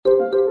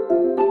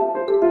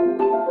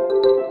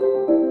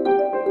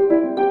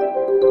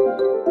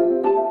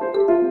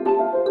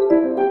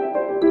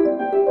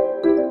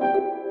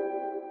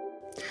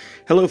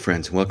Hello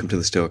friends, and welcome to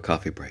the Stoic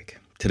Coffee Break.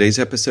 Today's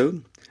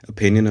episode,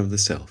 Opinion of the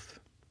Self.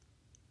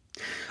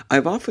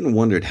 I've often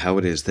wondered how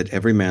it is that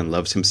every man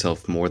loves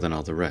himself more than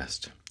all the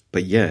rest,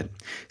 but yet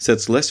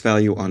sets less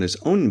value on his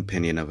own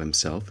opinion of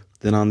himself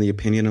than on the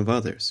opinion of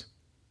others.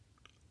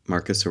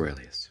 Marcus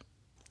Aurelius.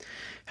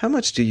 How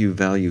much do you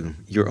value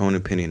your own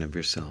opinion of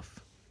yourself?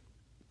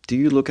 Do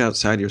you look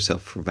outside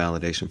yourself for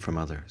validation from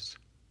others?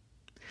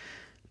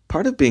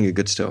 Part of being a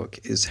good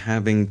Stoic is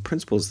having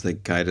principles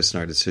that guide us in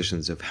our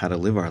decisions of how to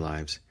live our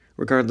lives,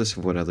 regardless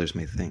of what others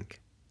may think.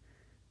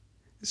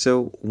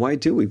 So, why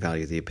do we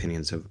value the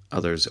opinions of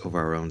others over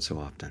our own so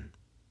often?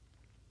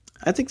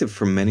 I think that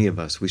for many of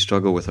us, we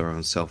struggle with our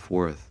own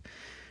self-worth,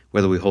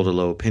 whether we hold a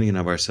low opinion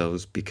of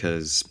ourselves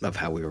because of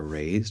how we were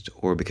raised,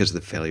 or because of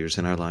the failures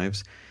in our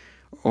lives,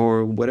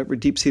 or whatever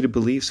deep-seated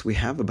beliefs we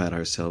have about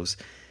ourselves,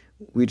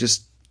 we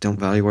just don't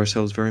value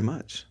ourselves very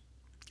much.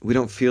 We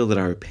don't feel that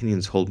our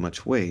opinions hold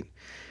much weight,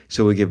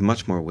 so we give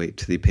much more weight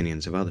to the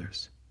opinions of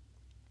others.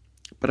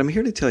 But I'm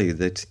here to tell you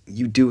that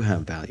you do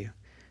have value,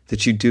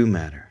 that you do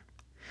matter.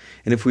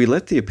 And if we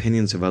let the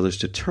opinions of others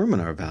determine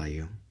our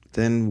value,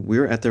 then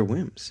we're at their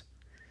whims.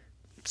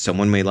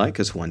 Someone may like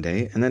us one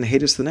day and then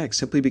hate us the next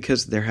simply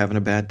because they're having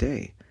a bad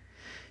day.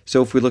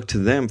 So if we look to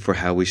them for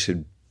how we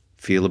should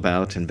feel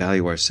about and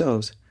value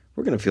ourselves,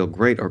 we're going to feel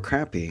great or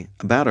crappy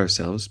about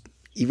ourselves,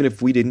 even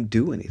if we didn't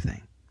do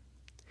anything.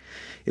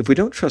 If we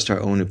don't trust our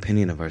own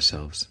opinion of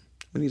ourselves,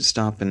 we need to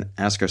stop and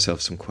ask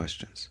ourselves some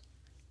questions.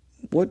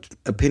 What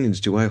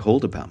opinions do I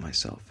hold about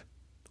myself?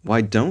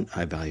 Why don't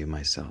I value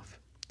myself?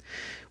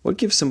 What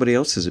gives somebody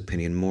else's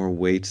opinion more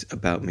weight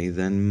about me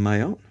than my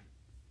own?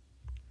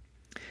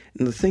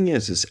 And the thing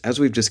is, as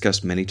we've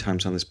discussed many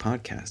times on this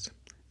podcast,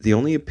 the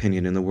only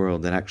opinion in the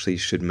world that actually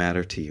should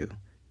matter to you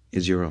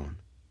is your own.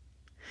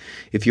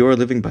 If you are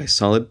living by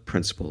solid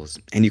principles,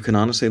 and you can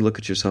honestly look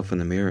at yourself in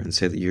the mirror and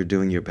say that you're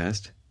doing your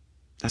best,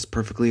 that's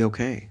perfectly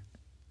okay.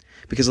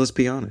 Because let's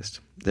be honest,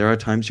 there are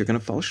times you're going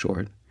to fall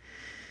short,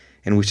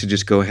 and we should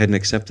just go ahead and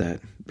accept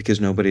that, because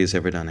nobody has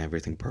ever done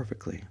everything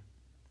perfectly.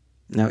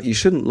 Now, you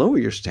shouldn't lower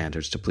your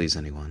standards to please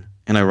anyone,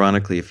 and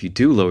ironically, if you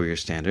do lower your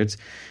standards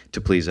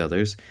to please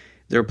others,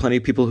 there are plenty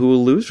of people who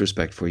will lose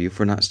respect for you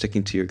for not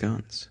sticking to your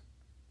guns.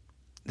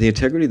 The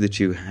integrity that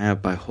you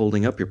have by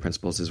holding up your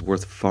principles is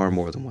worth far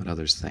more than what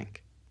others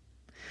think.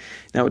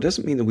 Now, it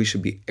doesn't mean that we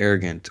should be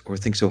arrogant or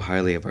think so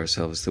highly of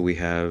ourselves that we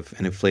have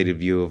an inflated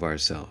view of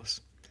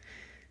ourselves.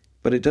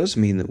 But it does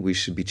mean that we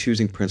should be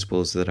choosing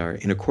principles that are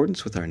in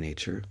accordance with our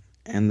nature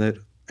and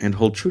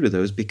hold true to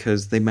those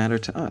because they matter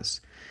to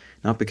us,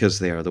 not because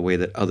they are the way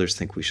that others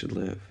think we should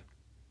live.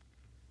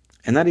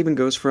 And that even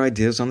goes for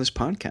ideas on this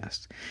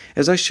podcast.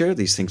 As I share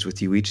these things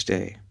with you each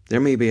day,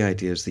 there may be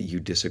ideas that you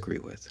disagree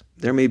with.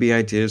 There may be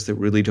ideas that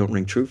really don't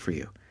ring true for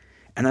you.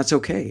 And that's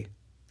okay.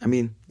 I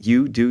mean,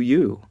 you do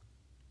you.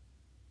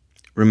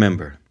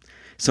 Remember,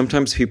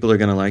 sometimes people are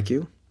going to like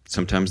you,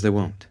 sometimes they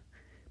won't.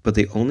 But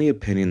the only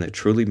opinion that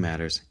truly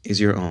matters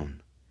is your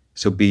own.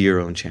 So be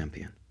your own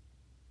champion.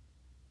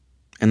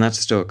 And that's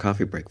the Stoic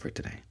Coffee Break for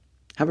today.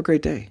 Have a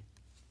great day.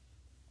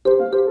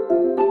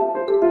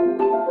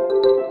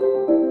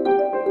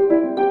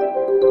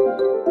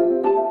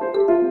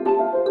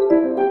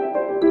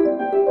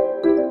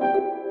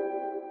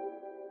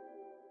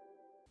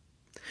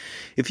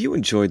 If you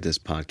enjoyed this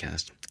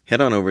podcast,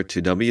 head on over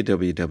to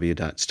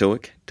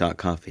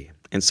www.stoic.coffee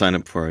and sign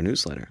up for our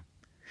newsletter.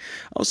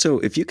 Also,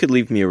 if you could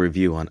leave me a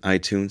review on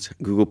iTunes,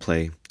 Google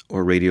Play,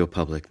 or Radio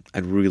Public,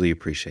 I'd really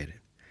appreciate it.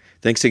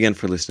 Thanks again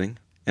for listening,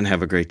 and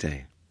have a great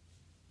day.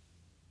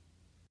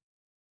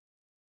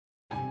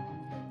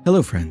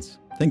 Hello, friends.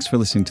 Thanks for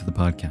listening to the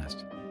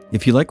podcast.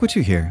 If you like what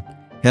you hear,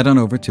 head on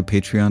over to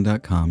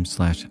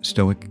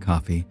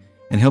patreon.com/stoiccoffee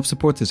and help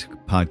support this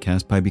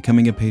podcast by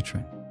becoming a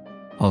patron.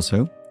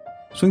 Also,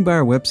 swing by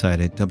our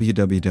website at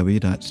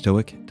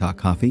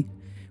www.stoic.coffee,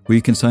 where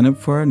you can sign up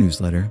for our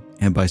newsletter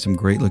and buy some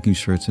great-looking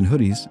shirts and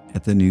hoodies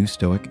at the new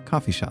Stoic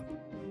Coffee Shop.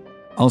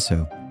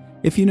 Also,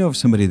 if you know of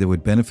somebody that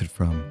would benefit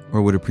from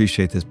or would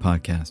appreciate this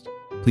podcast,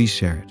 please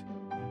share it.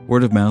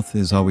 Word of mouth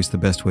is always the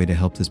best way to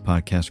help this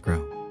podcast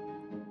grow.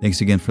 Thanks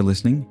again for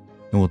listening,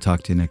 and we'll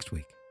talk to you next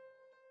week.